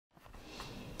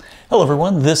Hello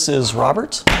everyone, this is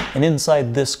Robert, and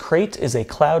inside this crate is a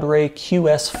Cloudray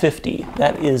QS-50.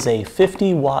 That is a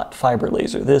 50-watt fiber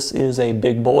laser. This is a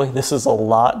big boy. This is a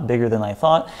lot bigger than I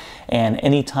thought, and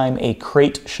anytime a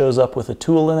crate shows up with a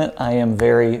tool in it, I am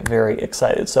very, very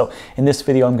excited. So in this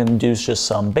video, I'm going to do just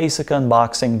some basic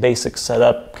unboxing, basic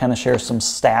setup, kind of share some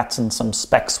stats and some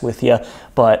specs with you,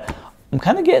 but I'm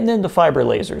kind of getting into fiber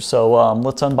lasers. So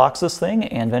let's unbox this thing,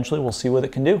 and eventually we'll see what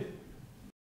it can do.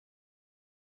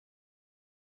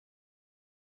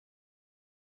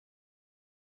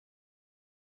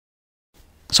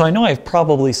 So I know I've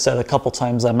probably said a couple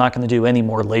times I'm not going to do any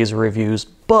more laser reviews,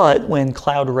 but when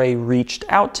Cloudray reached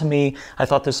out to me, I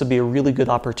thought this would be a really good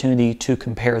opportunity to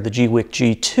compare the GWIC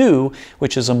G2,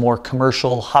 which is a more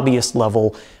commercial, hobbyist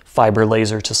level fiber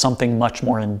laser, to something much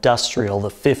more industrial, the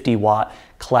 50-watt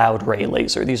Cloudray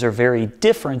laser. These are very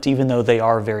different, even though they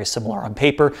are very similar on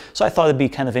paper. So I thought it'd be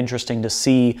kind of interesting to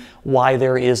see why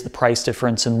there is the price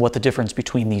difference and what the difference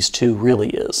between these two really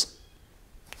is.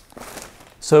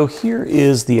 So here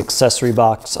is the accessory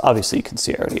box. Obviously you can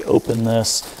see I already opened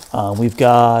this. We've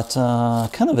got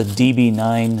kind of a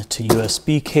DB9 to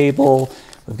USB cable.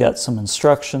 We've got some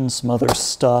instructions, some other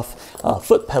stuff.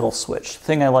 Foot pedal switch. The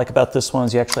thing I like about this one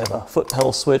is you actually have a foot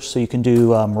pedal switch, so you can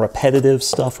do repetitive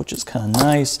stuff, which is kind of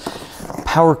nice.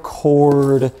 Power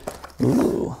cord,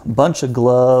 ooh, bunch of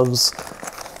gloves.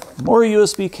 More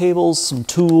USB cables, some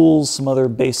tools, some other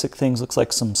basic things, looks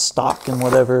like some stock and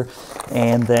whatever,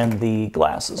 and then the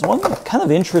glasses. One kind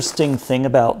of interesting thing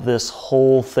about this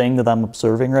whole thing that I'm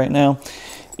observing right now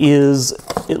is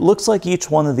it looks like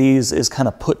each one of these is kind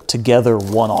of put together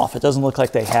one-off. It doesn't look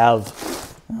like they have,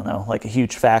 I don't know, like a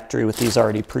huge factory with these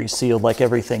already pre-sealed, like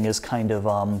everything is kind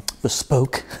of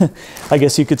bespoke. I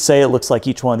guess you could say. It looks like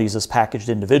each one of these is packaged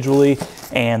individually,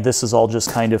 and this is all just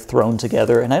kind of thrown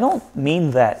together. And I don't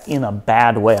mean that in a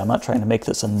bad way. I'm not trying to make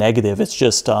this a negative. It's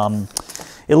just,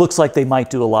 it looks like they might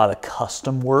do a lot of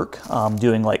custom work,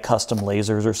 doing like custom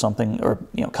lasers or something, or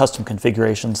custom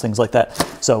configurations, things like that.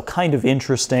 So kind of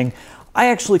interesting. I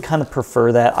actually kind of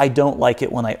prefer that. I don't like it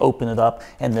when I open it up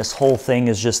and this whole thing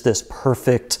is just this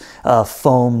perfect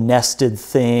foam nested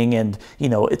thing, and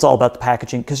it's all about the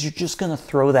packaging, because you're just going to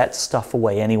throw that stuff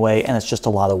away anyway, and it's just a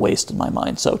lot of waste in my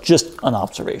mind. So just an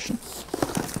observation.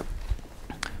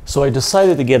 So I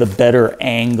decided to get a better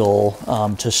angle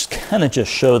to kind of just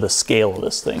show the scale of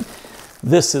this thing.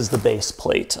 This is the base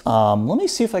plate. Let me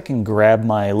see if I can grab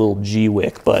my little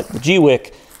GWIC, but the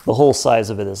GWIC, the whole size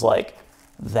of it is like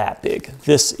that big.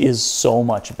 This is so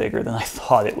much bigger than I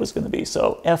thought it was going to be.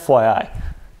 So FYI.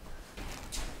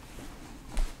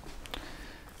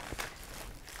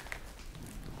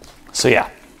 So yeah,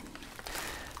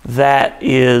 that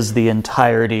is the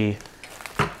entirety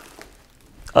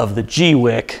of the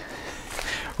GWIC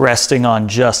resting on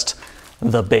just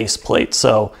the base plate.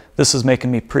 So this is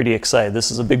making me pretty excited. This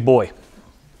is a big boy.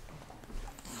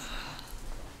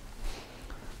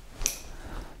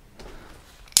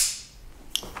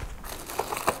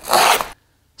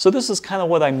 So this is kind of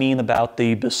what I mean about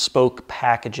the bespoke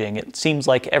packaging. It seems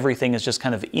like everything is just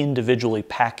kind of individually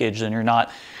packaged, and you're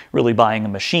not really buying a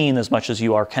machine as much as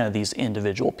you are kind of these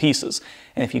individual pieces.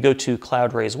 And if you go to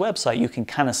Cloudray's website, you can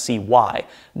kind of see why.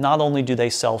 Not only do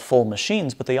they sell full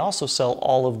machines, but they also sell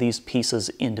all of these pieces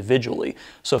individually.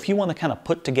 So if you want to kind of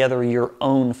put together your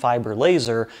own fiber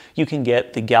laser, you can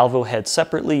get the galvo head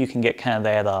separately, you can get kind of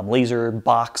that laser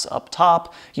box up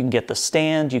top, you can get the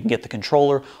stand, you can get the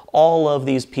controller. All of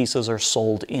these pieces are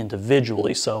sold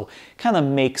individually, so kind of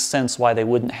makes sense why they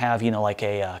wouldn't have, like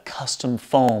a custom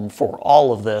foam for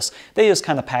all of this. They just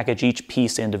kind of package each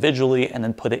piece individually and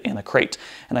then put it in a crate.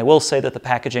 And I will say that the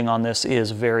packaging on this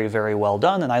is very, very well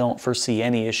done, and I don't foresee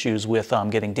any issues with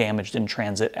getting damaged in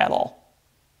transit at all.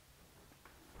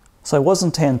 So I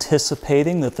wasn't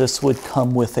anticipating that this would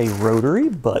come with a rotary,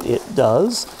 but it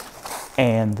does.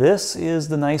 And this is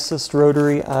the nicest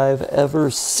rotary I've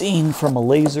ever seen from a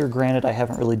laser. Granted, I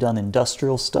haven't really done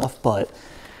industrial stuff, but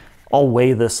I'll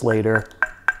weigh this later.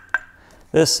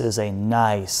 This is a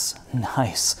nice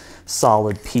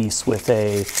solid piece with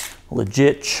a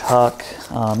legit chuck.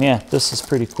 Yeah, this is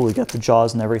pretty cool. You got the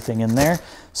jaws and everything in there.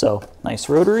 So nice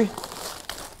rotary.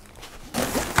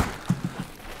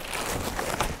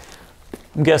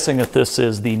 I'm guessing that this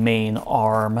is the main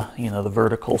arm, the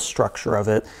vertical structure of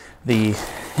it. The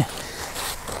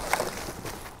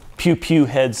pew-pew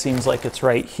head seems like it's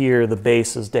right here. The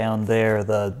base is down there,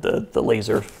 the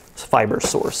laser fiber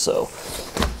source. So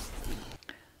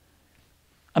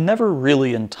I'm never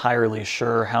really entirely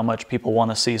sure how much people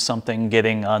want to see something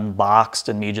getting unboxed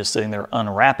and me just sitting there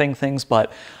unwrapping things,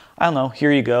 but I don't know,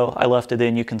 here you go. I left it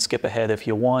in. You can skip ahead if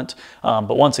you want.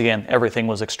 But once again, everything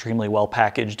was extremely well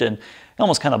packaged, and it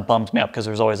almost kind of bummed me up because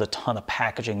there's always a ton of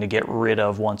packaging to get rid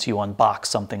of once you unbox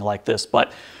something like this,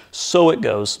 but so it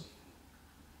goes.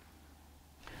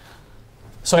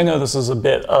 So I know this is a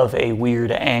bit of a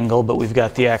weird angle, but we've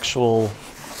got the actual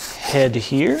head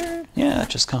here. Yeah, it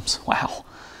just comes, wow.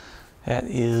 That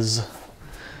is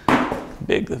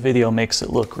big. The video makes it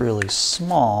look really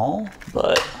small,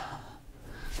 but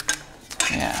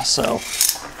yeah, so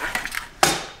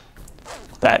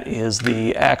that is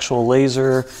the actual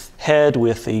laser head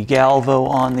with the galvo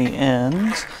on the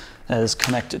end that is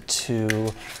connected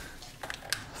to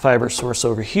fiber source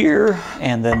over here,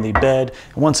 and then the bed.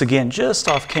 And once again, just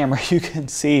off camera, you can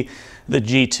see the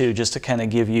G2 just to kind of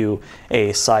give you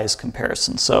a size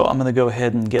comparison. So I'm going to go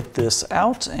ahead and get this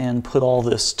out and put all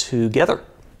this together.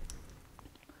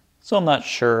 So I'm not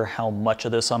sure how much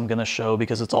of this I'm going to show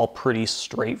because it's all pretty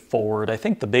straightforward. I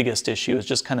think the biggest issue is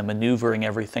just kind of maneuvering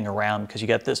everything around because you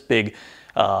got this big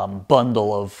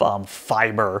bundle of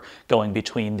fiber going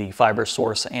between the fiber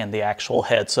source and the actual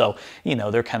head. So, you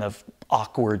know, they're kind of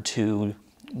awkward to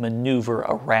maneuver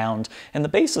around, and the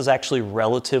base is actually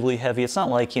relatively heavy. It's not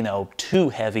like, you know, too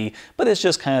heavy, but it's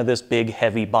just kind of this big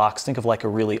heavy box. Think of like a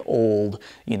really old,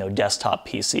 you know, desktop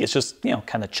PC. It's just, you know,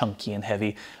 kind of chunky and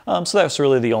heavy. So that's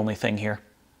really the only thing here.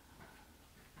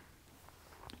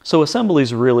 So assembly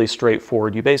is really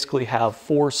straightforward. You basically have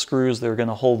 4 screws that are going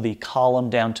to hold the column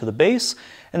down to the base,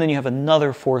 and then you have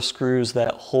another 4 screws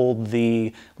that hold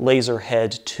the laser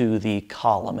head to the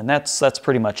column, and that's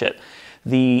pretty much it.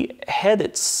 The head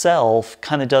itself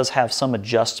kind of does have some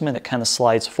adjustment. It kind of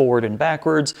slides forward and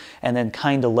backwards and then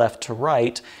kind of left to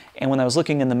right. And when I was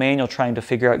looking in the manual trying to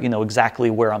figure out, you know, exactly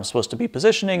where I'm supposed to be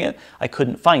positioning it, I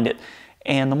couldn't find it.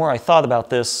 And the more I thought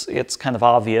about this, it's kind of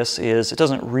obvious, is it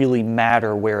doesn't really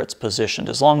matter where it's positioned.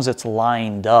 As long as it's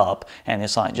lined up and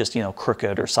it's not just, you know,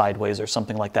 crooked or sideways or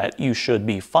something like that, you should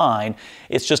be fine.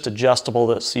 It's just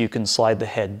adjustable so you can slide the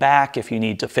head back if you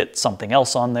need to fit something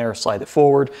else on there, slide it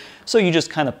forward. So you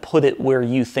just kind of put it where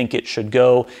you think it should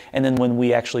go. And then when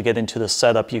we actually get into the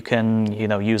setup, you can, you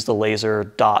know, use the laser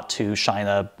dot to shine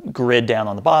a grid down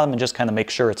on the bottom and just kind of make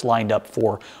sure it's lined up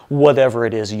for whatever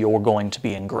it is you're going to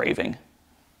be engraving.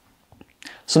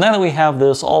 So now that we have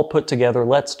this all put together,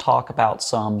 let's talk about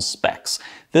some specs.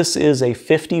 This is a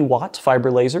 50-watt fiber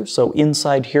laser. So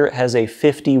inside here it has a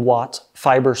 50-watt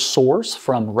fiber source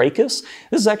from Raycus.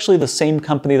 This is actually the same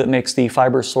company that makes the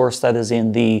fiber source that is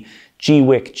in the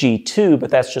GWIC G2, but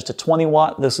that's just a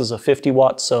 20-watt. This is a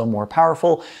 50-watt, so more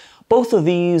powerful. Both of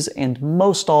these and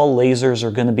most all lasers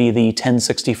are going to be the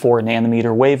 1064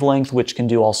 nanometer wavelength, which can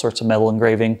do all sorts of metal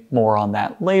engraving. More on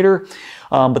that later.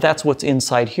 But that's what's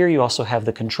inside here. You also have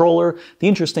the controller. The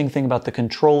interesting thing about the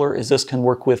controller is this can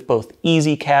work with both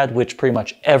EasyCAD, which pretty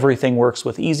much everything works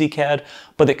with EasyCAD,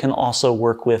 but it can also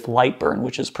work with Lightburn,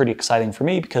 which is pretty exciting for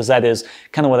me because that is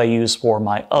kind of what I use for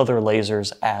my other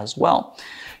lasers as well.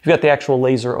 You've got the actual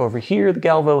laser over here, the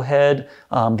galvo head,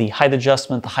 the height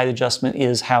adjustment. The height adjustment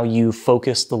is how you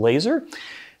focus the laser.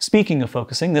 Speaking of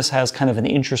focusing, this has kind of an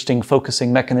interesting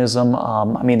focusing mechanism.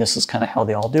 I mean, this is kind of how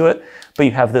they all do it, but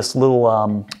you have this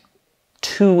little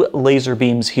 2 laser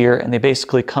beams here, and they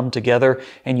basically come together,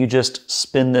 and you just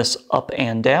spin this up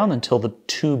and down until the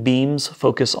 2 beams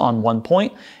focus on one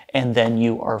point, and then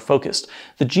you are focused.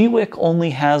 The GWIC only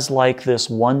has like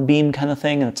this 1 beam kind of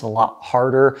thing, and it's a lot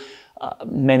harder.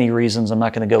 Many reasons, I'm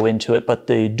not going to go into it, but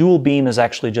the dual beam is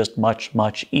actually just much,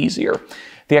 much easier.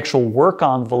 The actual work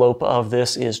envelope of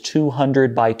this is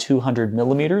 200 by 200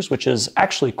 millimeters, which is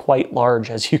actually quite large,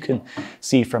 as you can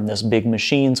see from this big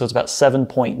machine. So it's about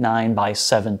 7.9 by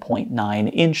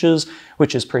 7.9 inches,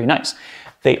 which is pretty nice.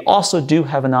 They also do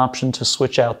have an option to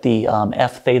switch out the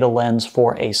f theta lens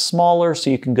for a smaller, so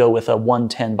you can go with a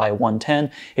 110 by 110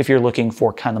 if you're looking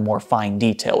for kind of more fine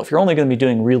detail. If you're only going to be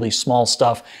doing really small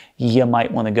stuff, you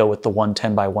might want to go with the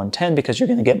 110 by 110 because you're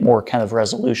going to get more kind of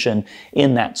resolution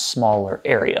in that smaller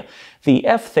area. The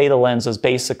f theta lens is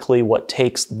basically what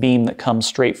takes the beam that comes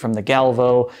straight from the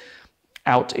galvo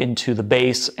out into the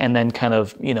base and then kind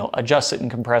of, you know, adjusts it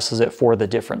and compresses it for the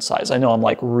different size. I know I'm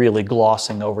like really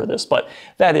glossing over this, but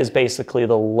that is basically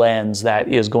the lens that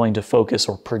is going to focus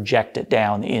or project it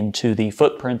down into the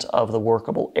footprint of the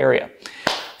workable area.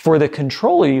 For the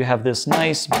controller, you have this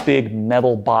nice big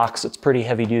metal box. It's pretty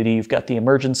heavy duty. You've got the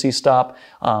emergency stop.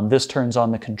 This turns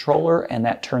on the controller and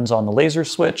that turns on the laser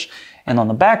switch. And on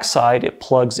the back side, it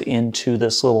plugs into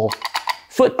this little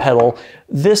foot pedal.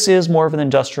 This is more of an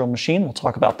industrial machine. We'll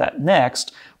talk about that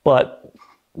next, but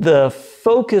the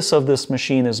focus of this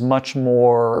machine is much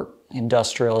more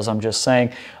industrial, as I'm just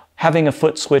saying. Having a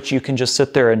foot switch, you can just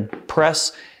sit there and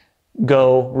press,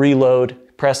 go, reload,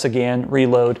 press again,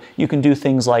 reload. You can do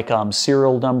things like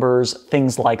serial numbers,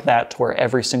 things like that, to where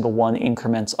every single one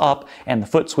increments up, and the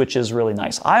foot switch is really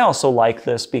nice. I also like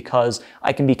this because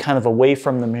I can be kind of away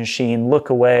from the machine, look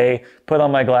away, put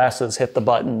on my glasses, hit the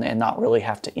button, and not really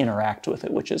have to interact with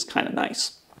it, which is kind of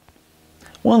nice.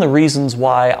 One of the reasons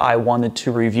why I wanted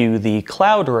to review the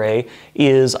Cloudray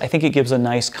is I think it gives a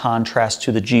nice contrast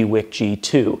to the GWIC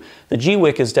G2. The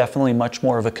GWIC is definitely much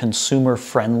more of a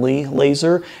consumer-friendly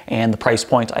laser, and the price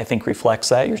point I think reflects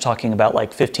that. You're talking about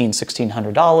like $1,500,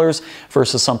 $1,600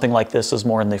 versus something like this is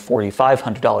more in the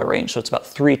 $4,500 range, so it's about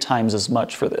 3 times as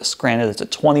much for this. Granted, it's a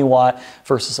 20 watt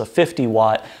versus a 50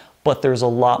 watt, but there's a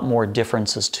lot more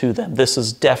differences to them. This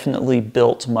is definitely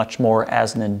built much more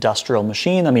as an industrial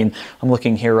machine. I mean, I'm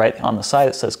looking here right on the side,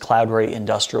 it says Cloudray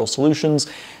Industrial Solutions.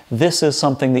 This is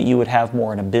something that you would have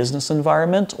more in a business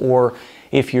environment, or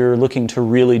if you're looking to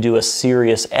really do a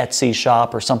serious Etsy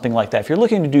shop or something like that. If you're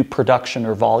looking to do production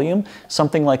or volume,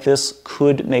 something like this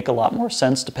could make a lot more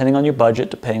sense depending on your budget,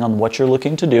 depending on what you're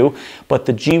looking to do. But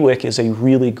the GWIC is a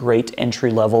really great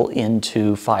entry level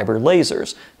into fiber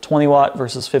lasers. 20 watt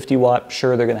versus 50 watt,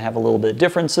 sure, they're gonna have a little bit of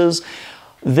differences.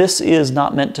 This is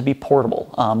not meant to be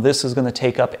portable. This is going to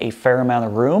take up a fair amount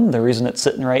of room. The reason it's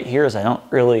sitting right here is I don't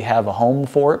really have a home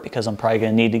for it, because I'm probably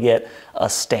going to need to get a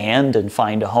stand and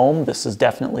find a home. This is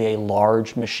definitely a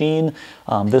large machine.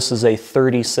 This is a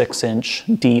 36-inch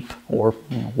deep or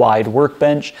wide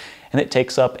workbench, and it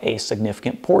takes up a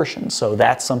significant portion. So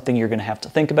that's something you're going to have to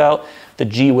think about. The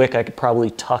GWIC I could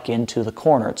probably tuck into the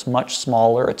corner. It's much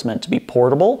smaller. It's meant to be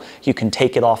portable. You can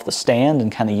take it off the stand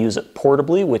and kind of use it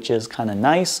portably, which is kind of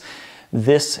nice.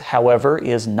 This, however,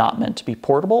 is not meant to be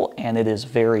portable, and it is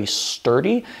very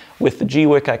sturdy. With the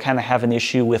GWIC, I kind of have an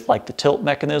issue with like the tilt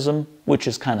mechanism, which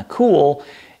is kind of cool.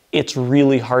 It's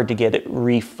really hard to get it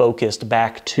refocused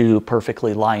back to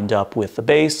perfectly lined up with the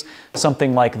base.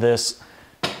 Something like this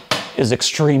is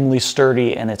extremely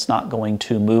sturdy, and it's not going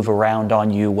to move around on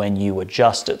you when you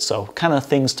adjust it. So kind of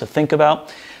things to think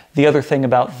about. The other thing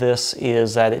about this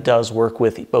is that it does work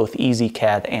with both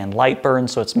EasyCAD and Lightburn,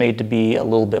 so it's made to be a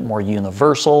little bit more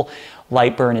universal.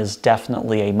 Lightburn is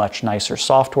definitely a much nicer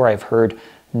software. I've heard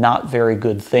not very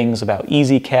good things about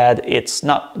EasyCAD. It's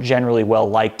not generally well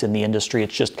liked in the industry.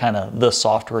 It's just kind of the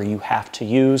software you have to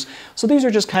use. So these are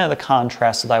just kind of the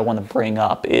contrasts that I want to bring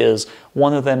up. Is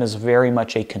one of them is very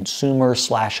much a consumer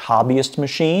slash hobbyist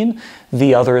machine.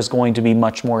 The other is going to be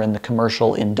much more in the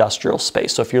commercial industrial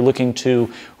space. So if you're looking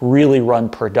to really run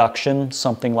production,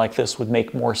 something like this would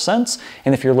make more sense.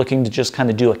 And if you're looking to just kind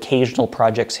of do occasional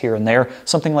projects here and there,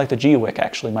 something like the GWIC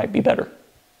actually might be better.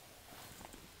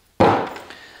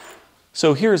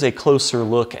 So here's a closer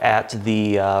look at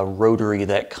the rotary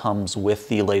that comes with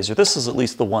the laser. This is at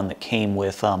least the one that came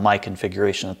with my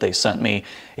configuration that they sent me.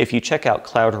 If you check out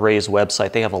Cloudray's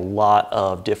website, they have a lot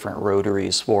of different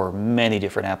rotaries for many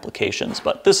different applications,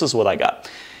 but this is what I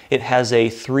got. It has a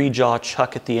 3-jaw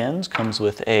chuck at the end, comes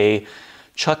with a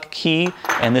chuck key,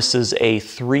 and this is a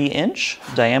 3-inch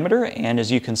diameter. And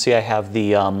as you can see, I have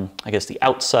the, I guess the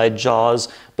outside jaws,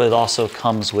 but it also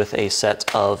comes with a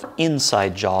set of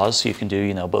inside jaws. So you can do,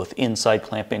 you know, both inside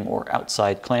clamping or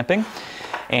outside clamping.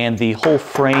 And the whole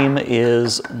frame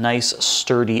is nice,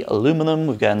 sturdy aluminum.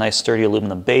 We've got a nice, sturdy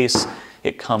aluminum base.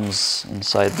 It comes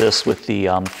inside this with the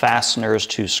fasteners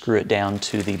to screw it down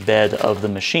to the bed of the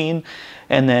machine.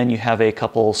 And then you have a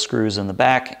couple screws in the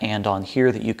back and on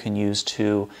here that you can use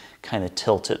to kind of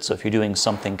tilt it. So if you're doing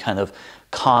something kind of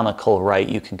conical, right,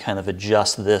 you can kind of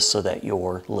adjust this so that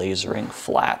you're lasering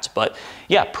flat. But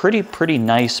yeah, pretty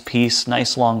nice piece,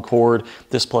 nice long cord.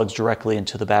 This plugs directly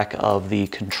into the back of the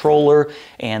controller,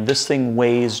 and this thing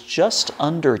weighs just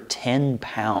under 10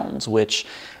 pounds, which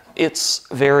it's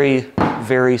very,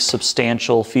 very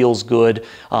substantial, feels good.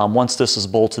 Once this is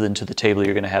bolted into the table,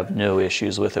 you're going to have no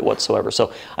issues with it whatsoever.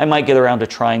 So I might get around to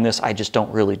trying this. I just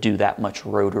don't really do that much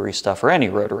rotary stuff or any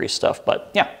rotary stuff,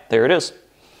 but yeah, there it is.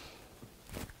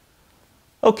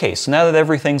 Okay, so now that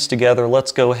everything's together,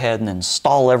 let's go ahead and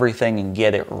install everything and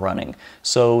get it running.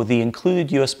 So the included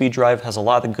USB drive has a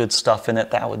lot of good stuff in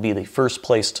it. That would be the first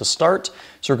place to start.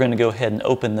 So we're going to go ahead and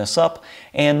open this up,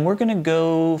 and we're going to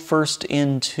go first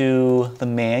into the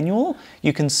manual.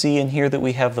 You can see in here that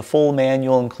we have the full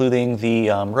manual, including the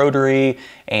rotary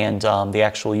and the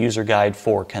actual user guide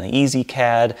for kind of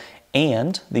EasyCAD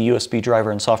and the USB driver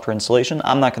and software installation.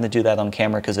 I'm not going to do that on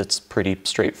camera because it's pretty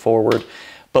straightforward.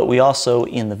 But we also,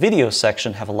 in the video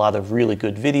section, have a lot of really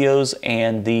good videos,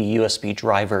 and the USB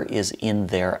driver is in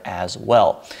there as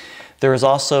well. There is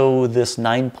also this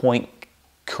 9-point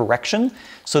correction.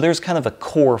 So there's kind of a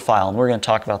core file, and we're going to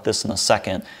talk about this in a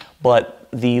second, but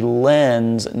the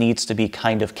lens needs to be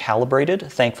kind of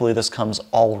calibrated. Thankfully, this comes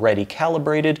already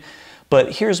calibrated.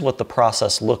 But here's what the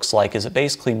process looks like, is it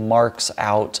basically marks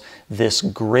out this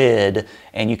grid,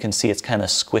 and you can see it's kind of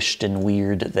squished and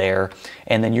weird there.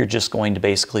 And then you're just going to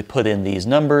basically put in these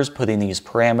numbers, put in these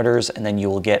parameters, and then you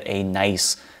will get a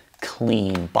nice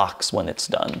clean box when it's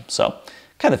done. So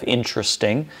kind of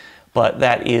interesting, but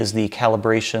that is the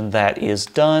calibration that is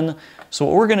done. So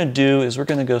what we're going to do is we're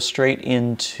going to go straight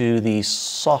into the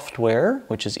software,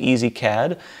 which is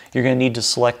EasyCAD. You're going to need to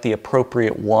select the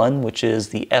appropriate one, which is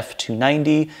the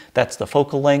F290. That's the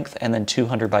focal length, and then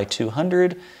 200 by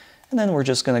 200. And then we're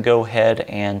just going to go ahead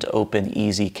and open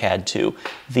EasyCAD 2.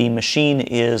 The machine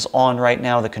is on right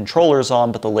now, the controller's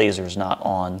on, but the laser's not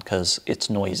on because it's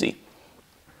noisy.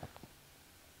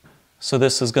 So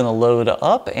this is going to load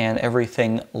up and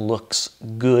everything looks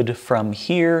good from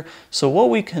here. So what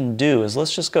we can do is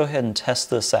let's just go ahead and test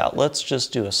this out. Let's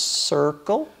just do a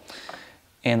circle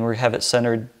and we have it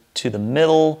centered to the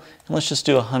middle. And let's just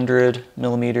do 100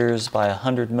 millimeters by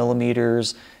 100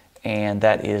 millimeters, and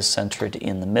that is centered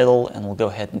in the middle. And we'll go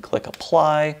ahead and click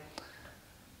apply.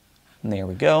 And there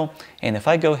we go. And if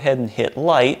I go ahead and hit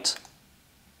light,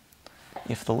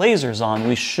 if the laser's on,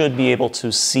 we should be able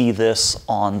to see this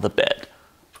on the bed.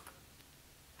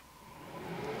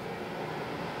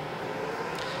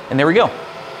 And there we go.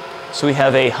 So we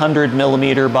have a 100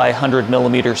 millimeter by 100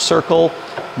 millimeter circle,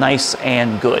 nice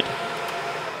and good.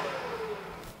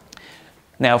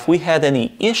 Now, if we had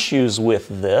any issues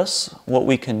with this, what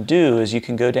we can do is you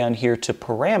can go down here to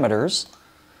parameters,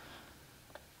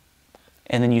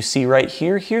 and then you see right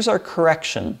here, here's our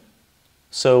correction.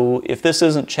 So if this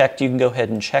isn't checked, you can go ahead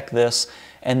and check this,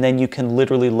 and then you can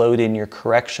literally load in your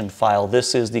correction file.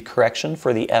 This is the correction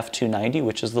for the F290,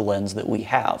 which is the lens that we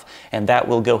have. And that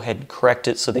will go ahead and correct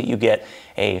it so that you get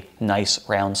a nice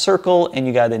round circle, and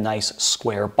you got a nice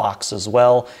square box as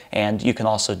well. And you can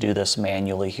also do this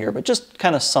manually here, but just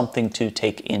kind of something to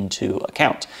take into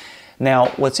account. Now,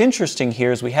 what's interesting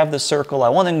here is we have the circle. I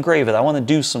want to engrave it. I want to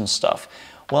do some stuff.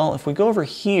 Well, if we go over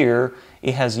here,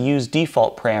 it has use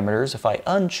default parameters. If I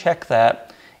uncheck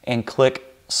that and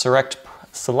click select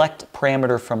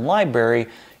parameter from library,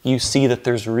 you see that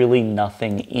there's really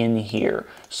nothing in here.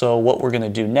 So what we're going to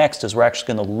do next is we're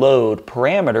actually going to load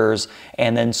parameters,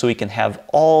 and then so we can have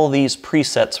all these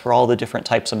presets for all the different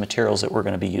types of materials that we're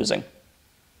going to be using.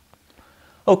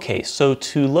 Okay, so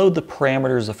to load the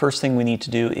parameters, the first thing we need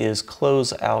to do is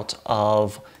close out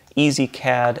of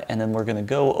EasyCAD, and then we're going to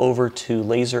go over to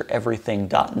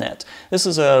lasereverything.net. This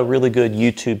is a really good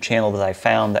YouTube channel that I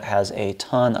found that has a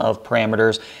ton of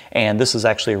parameters, and this is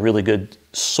actually a really good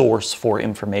source for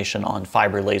information on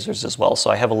fiber lasers as well. So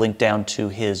I have a link down to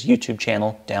his YouTube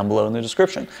channel down below in the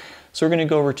description. So we're going to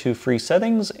go over to free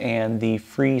settings and the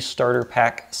free starter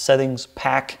pack settings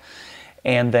pack,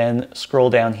 and then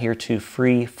scroll down here to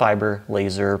free fiber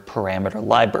laser parameter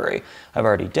library. I've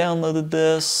already downloaded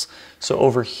this. So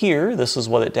over here, this is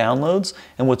what it downloads.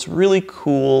 And what's really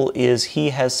cool is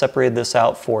he has separated this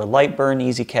out for Lightburn,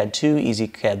 EasyCAD 2,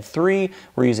 EasyCAD 3.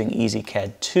 We're using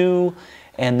EasyCAD 2.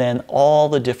 And then all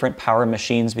the different power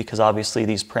machines, because obviously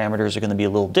these parameters are going to be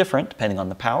a little different depending on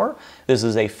the power. This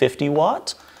is a 50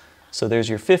 watt. So there's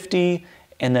your 50.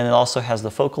 And then it also has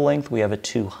the focal length. We have a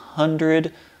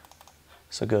 200.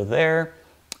 So go there,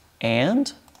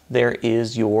 and there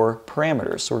is your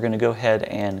parameters. So we're going to go ahead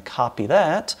and copy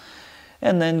that,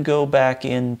 and then go back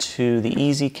into the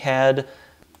EasyCAD.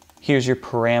 Here's your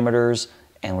parameters,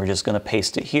 and we're just going to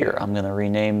paste it here. I'm going to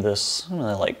rename this, I'm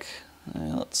going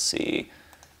to let's see.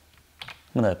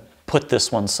 I'm going to put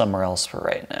this one somewhere else for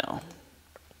right now,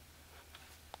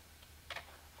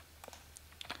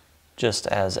 just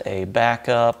as a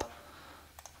backup.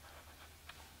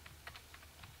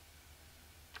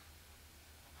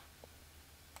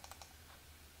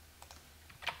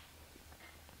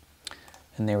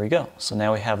 And there we go. So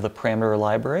now we have the parameter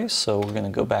library. So we're going to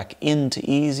go back into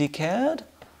EasyCAD.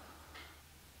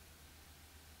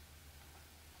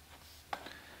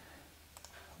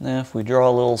 Now if we draw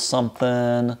a little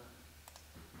something,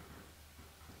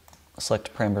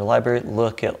 select parameter library,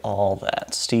 look at all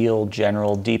that. Steel,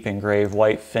 general, deep engrave,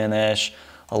 white finish,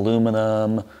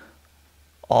 aluminum,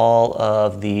 all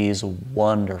of these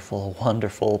wonderful,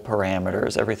 wonderful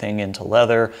parameters, everything into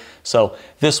leather. So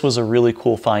this was a really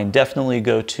cool find. Definitely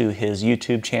go to his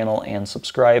YouTube channel and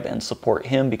subscribe and support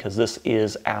him, because this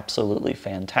is absolutely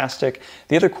fantastic.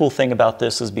 The other cool thing about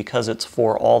this is because it's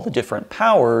for all the different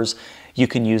powers, you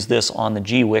can use this on the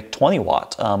GWIC 20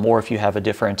 watt, or if you have a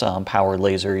different power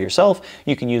laser yourself,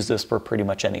 you can use this for pretty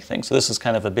much anything. So this is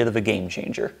kind of a bit of a game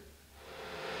changer.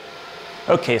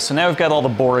 Okay, so now we've got all the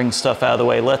boring stuff out of the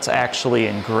way. Let's actually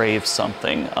engrave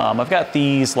something. I've got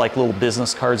these like little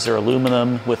business cards. They're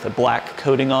aluminum with a black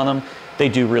coating on them. They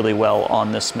do really well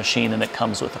on this machine, and it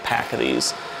comes with a pack of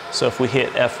these. So if we hit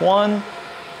F1,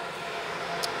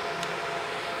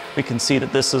 we can see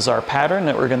that this is our pattern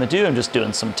that we're going to do. I'm just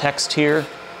doing some text here,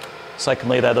 so I can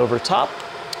lay that over top,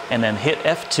 and then hit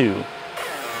F2.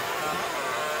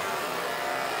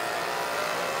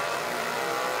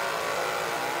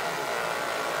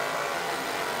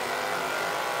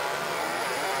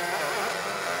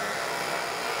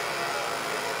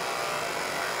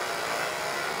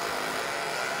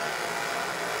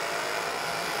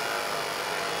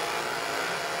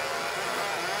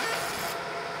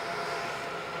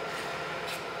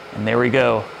 And there we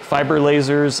go. Fiber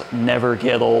lasers never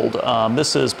get old.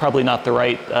 This is probably not the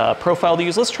right profile to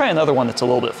use. Let's try another one that's a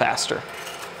little bit faster.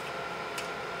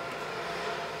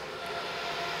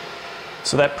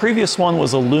 So that previous one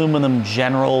was aluminum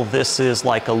general. This is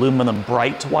like aluminum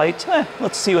bright white.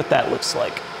 Let's see what that looks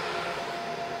like.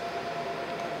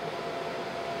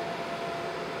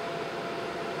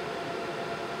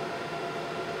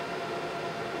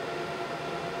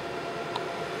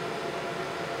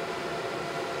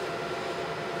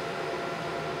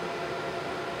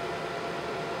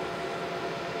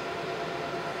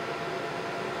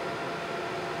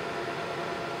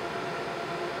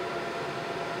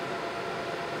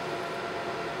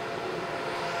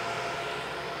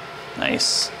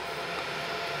 Nice.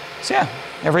 So yeah,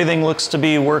 everything looks to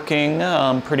be working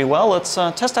pretty well. Let's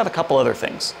test out a couple other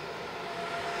things.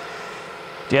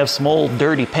 Do you have some old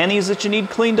dirty pennies that you need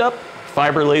cleaned up?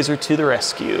 Fiber laser to the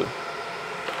rescue.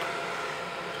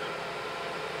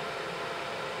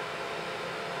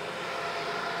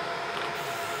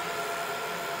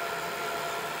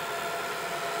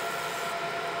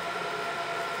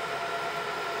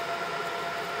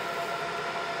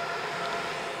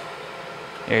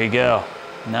 There you go.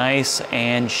 Nice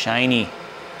and shiny.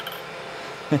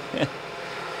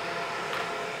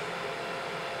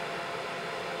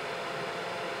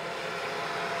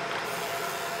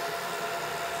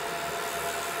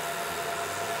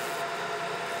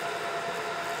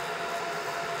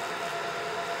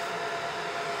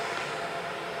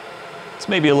 It's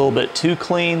maybe a little bit too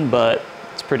clean, but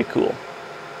it's pretty cool.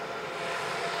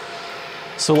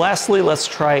 So lastly, let's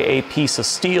try a piece of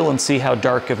steel and see how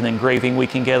dark of an engraving we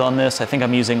can get on this. I think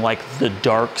I'm using like the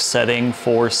dark setting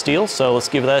for steel, so let's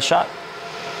give that a shot.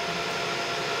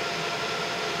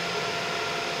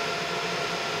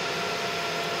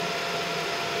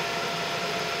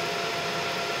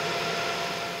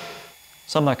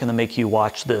 So I'm not going to make you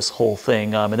watch this whole thing.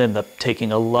 It ended up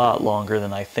taking a lot longer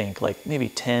than I think, like maybe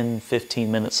 10,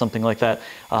 15 minutes, something like that.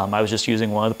 I was just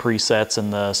using one of the presets,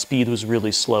 and the speed was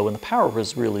really slow and the power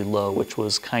was really low, which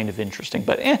was kind of interesting.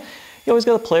 But you always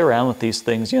got to play around with these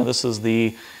things. You know, this is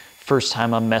the first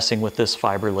time I'm messing with this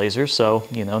fiber laser, so,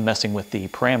 you know, messing with the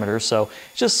parameters. So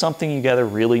it's just something you got to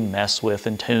really mess with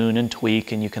and tune and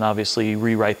tweak, and you can obviously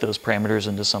rewrite those parameters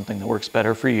into something that works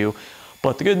better for you.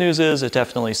 But the good news is it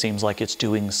definitely seems like it's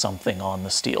doing something on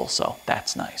the steel, so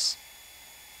that's nice.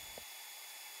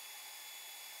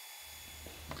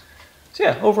 So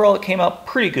yeah, overall it came out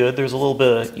pretty good. There's a little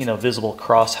bit of, you know, visible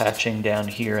cross-hatching down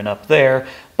here and up there,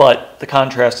 but the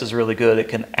contrast is really good. It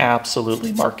can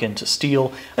absolutely mark into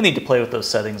steel. I need to play with those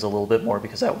settings a little bit more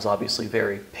because that was obviously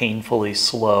very painfully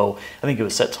slow. I think it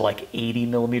was set to like 80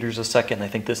 millimeters a second. I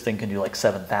think this thing can do like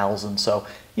 7,000. So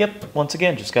yep, once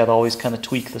again, just got to always kind of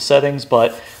tweak the settings,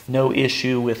 but no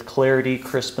issue with clarity,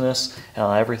 crispness.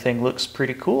 Everything looks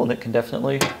pretty cool, and it can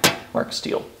definitely mark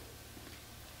steel.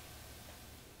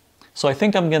 So I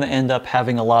think I'm going to end up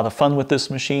having a lot of fun with this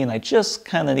machine. I just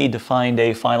kind of need to find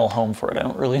a final home for it. I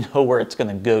don't really know where it's going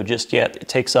to go just yet. It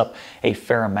takes up a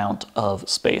fair amount of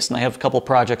space. And I have a couple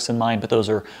projects in mind, but those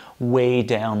are way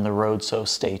down the road, so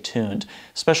stay tuned.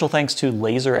 Special thanks to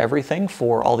Laser Everything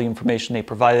for all the information they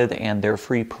provided and their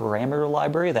free parameter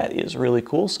library. That is really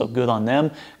cool, so good on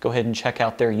them. Go ahead and check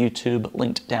out their YouTube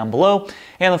linked down below.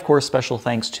 And of course, special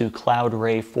thanks to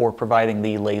Cloudray for providing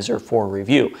the laser for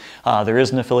review. There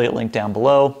is an affiliate link down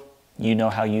below. You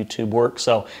know how YouTube works,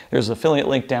 so there's an affiliate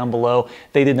link down below.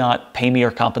 They did not pay me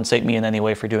or compensate me in any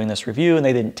way for doing this review, and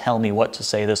they didn't tell me what to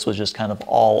say. This was just kind of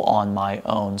all on my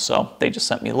own, so they just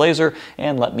sent me a laser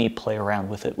and let me play around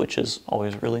with it, which is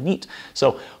always really neat.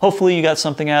 So hopefully you got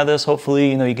something out of this.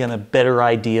 Hopefully, you know, you get a better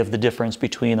idea of the difference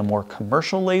between a more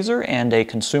commercial laser and a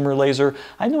consumer laser.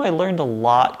 I know I learned a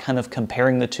lot kind of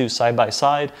comparing the two side by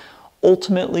side.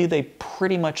 Ultimately, they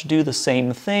pretty much do the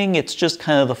same thing. It's just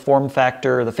kind of the form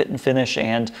factor, the fit and finish,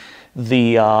 and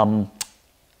the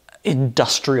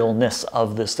industrialness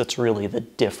of this that's really the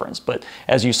difference. But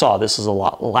as you saw, this is a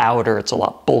lot louder, it's a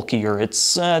lot bulkier,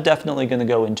 it's definitely going to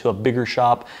go into a bigger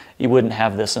shop. You wouldn't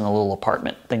have this in a little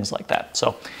apartment, things like that.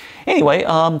 So anyway,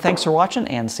 thanks for watching,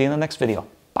 and see you in the next video.